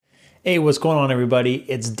Hey, what's going on, everybody?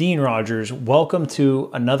 It's Dean Rogers. Welcome to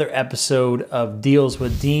another episode of Deals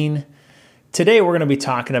with Dean. Today, we're going to be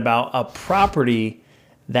talking about a property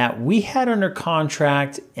that we had under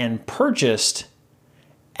contract and purchased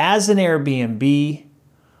as an Airbnb,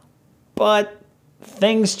 but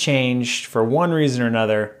things changed for one reason or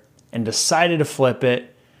another and decided to flip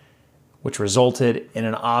it, which resulted in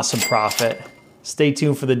an awesome profit. Stay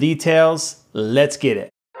tuned for the details. Let's get it.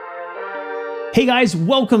 Hey guys,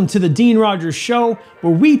 welcome to the Dean Rogers Show,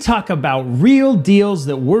 where we talk about real deals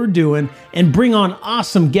that we're doing and bring on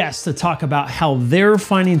awesome guests to talk about how they're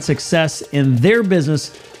finding success in their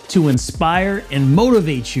business to inspire and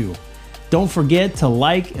motivate you. Don't forget to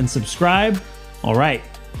like and subscribe. All right,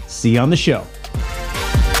 see you on the show.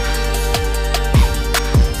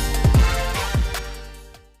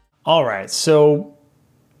 All right, so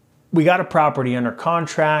we got a property under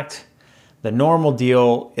contract. The normal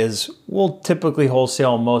deal is we'll typically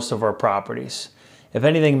wholesale most of our properties. If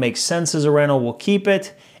anything makes sense as a rental, we'll keep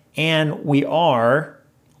it. And we are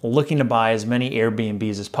looking to buy as many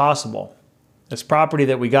Airbnbs as possible. This property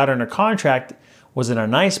that we got under contract was in a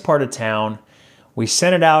nice part of town. We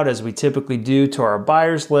sent it out as we typically do to our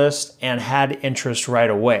buyers list and had interest right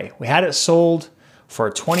away. We had it sold for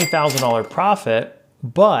a $20,000 profit,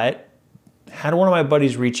 but had one of my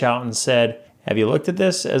buddies reach out and said, have you looked at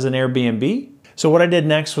this as an Airbnb? So what I did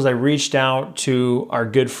next was I reached out to our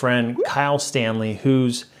good friend, Kyle Stanley,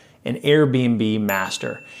 who's an Airbnb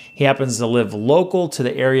master. He happens to live local to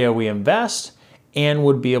the area we invest and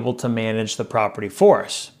would be able to manage the property for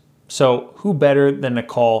us. So who better than to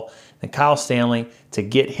call Kyle Stanley to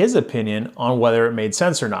get his opinion on whether it made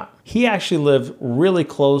sense or not. He actually lived really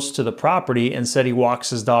close to the property and said he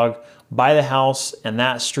walks his dog by the house and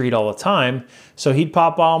that street all the time. So he'd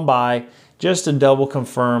pop on by just to double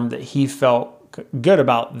confirm that he felt good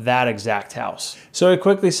about that exact house. So he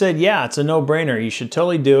quickly said, yeah, it's a no-brainer. You should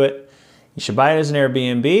totally do it. You should buy it as an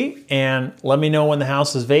Airbnb and let me know when the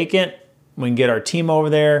house is vacant. We can get our team over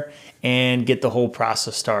there and get the whole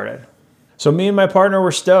process started. So me and my partner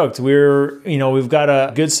were stoked. We've got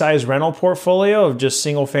a good sized rental portfolio of just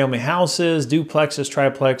single family houses, duplexes,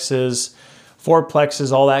 triplexes,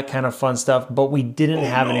 fourplexes, all that kind of fun stuff, but we didn't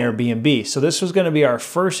have an Airbnb. So this was gonna be our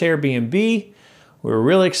first Airbnb. We were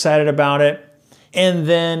really excited about it. And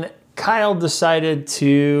then Kyle decided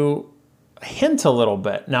to hint a little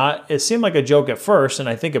bit. Now, it seemed like a joke at first, and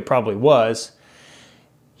I think it probably was.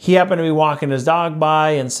 He happened to be walking his dog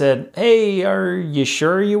by and said, hey, are you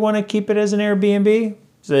sure you wanna keep it as an Airbnb? I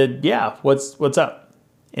said, yeah, what's up?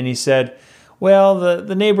 And he said, well,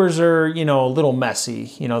 the neighbors are, a little messy.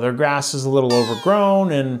 Their grass is a little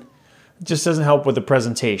overgrown and it just doesn't help with the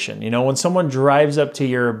presentation. When someone drives up to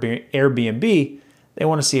your Airbnb, they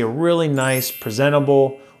want to see a really nice,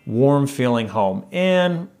 presentable, warm feeling home.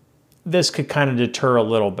 And this could kind of deter a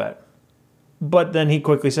little bit. But then he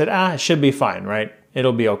quickly said, it should be fine, right?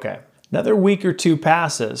 It'll be okay. Another week or two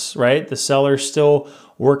passes, right? The seller's still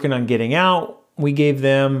working on getting out. We gave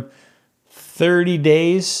them 30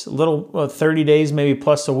 days, 30 days, maybe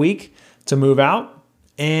plus a week to move out.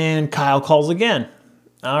 And Kyle calls again.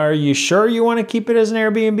 Are you sure you want to keep it as an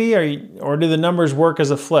Airbnb or do the numbers work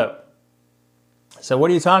as a flip? So what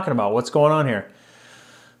are you talking about? What's going on here?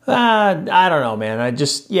 I don't know, man. I'm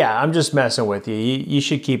just messing with you. You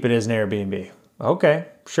should keep it as an Airbnb. Okay,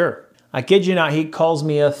 sure. I kid you not, he calls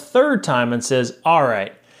me a third time and says, all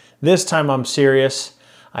right, this time I'm serious.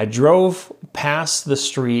 I drove past the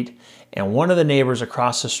street and one of the neighbors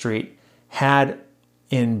across the street had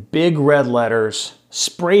in big red letters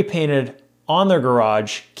spray painted on their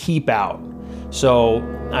garage, keep out. So,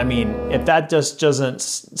 if that just doesn't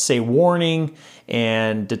say warning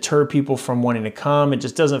and deter people from wanting to come, it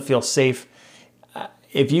just doesn't feel safe.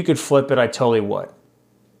 If you could flip it, I totally would.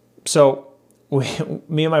 So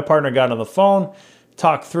me and my partner got on the phone,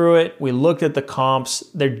 talked through it. We looked at the comps.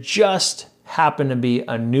 There just happened to be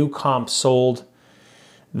a new comp sold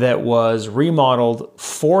that was remodeled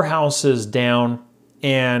 4 houses down,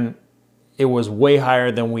 and it was way higher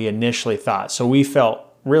than we initially thought. So we felt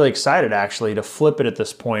really excited actually to flip it at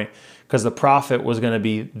this point because the profit was going to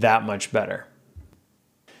be that much better.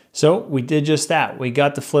 So we did just that. We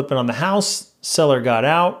got to flip it on the house, seller got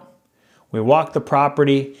out, we walked the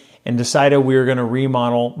property and decided we were going to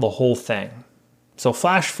remodel the whole thing. So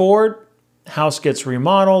flash forward, house gets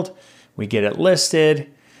remodeled, we get it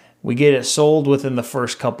listed, we get it sold within the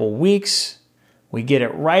first couple weeks. We get it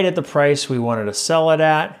right at the price we wanted to sell it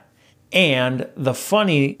at. And the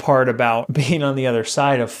funny part about being on the other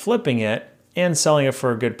side of flipping it and selling it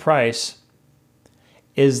for a good price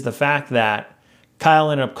is the fact that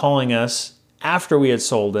Kyle ended up calling us after we had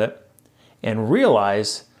sold it and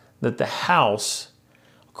realized that the house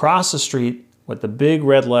across the street with the big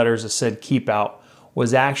red letters that said keep out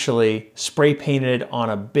was actually spray painted on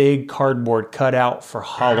a big cardboard cutout for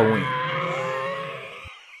Halloween.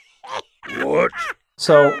 What?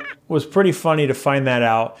 So it was pretty funny to find that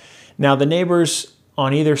out. Now the neighbors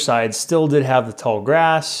on either side still did have the tall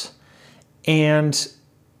grass, and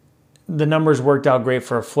the numbers worked out great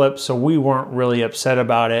for a flip, so we weren't really upset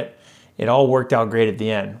about it. It all worked out great at the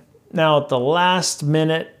end. Now at the last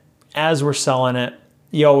minute, as we're selling it,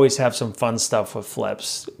 you always have some fun stuff with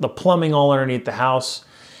flips. The plumbing all underneath the house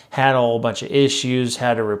had a whole bunch of issues,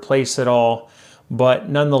 had to replace it all, but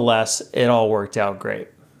nonetheless, it all worked out great.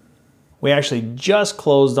 We actually just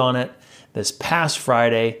closed on it this past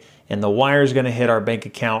Friday, and the wire's gonna hit our bank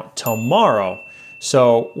account tomorrow.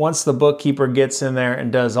 So once the bookkeeper gets in there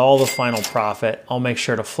and does all the final profit, I'll make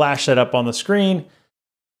sure to flash that up on the screen.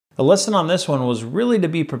 The lesson on this one was really to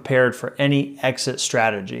be prepared for any exit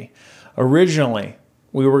strategy. Originally,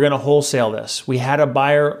 we were gonna wholesale this. We had a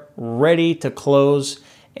buyer ready to close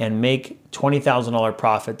and make $20,000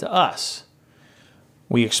 profit to us.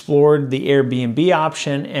 We explored the Airbnb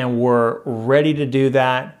option and were ready to do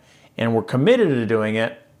that, and we're committed to doing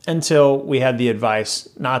it until we had the advice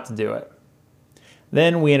not to do it.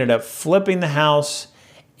 Then we ended up flipping the house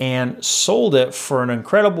and sold it for an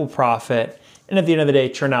incredible profit, and at the end of the day,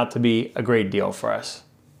 turned out to be a great deal for us.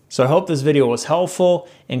 So I hope this video was helpful,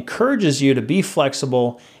 encourages you to be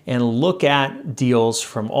flexible and look at deals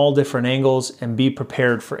from all different angles and be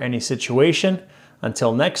prepared for any situation.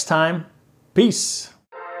 Until next time, peace.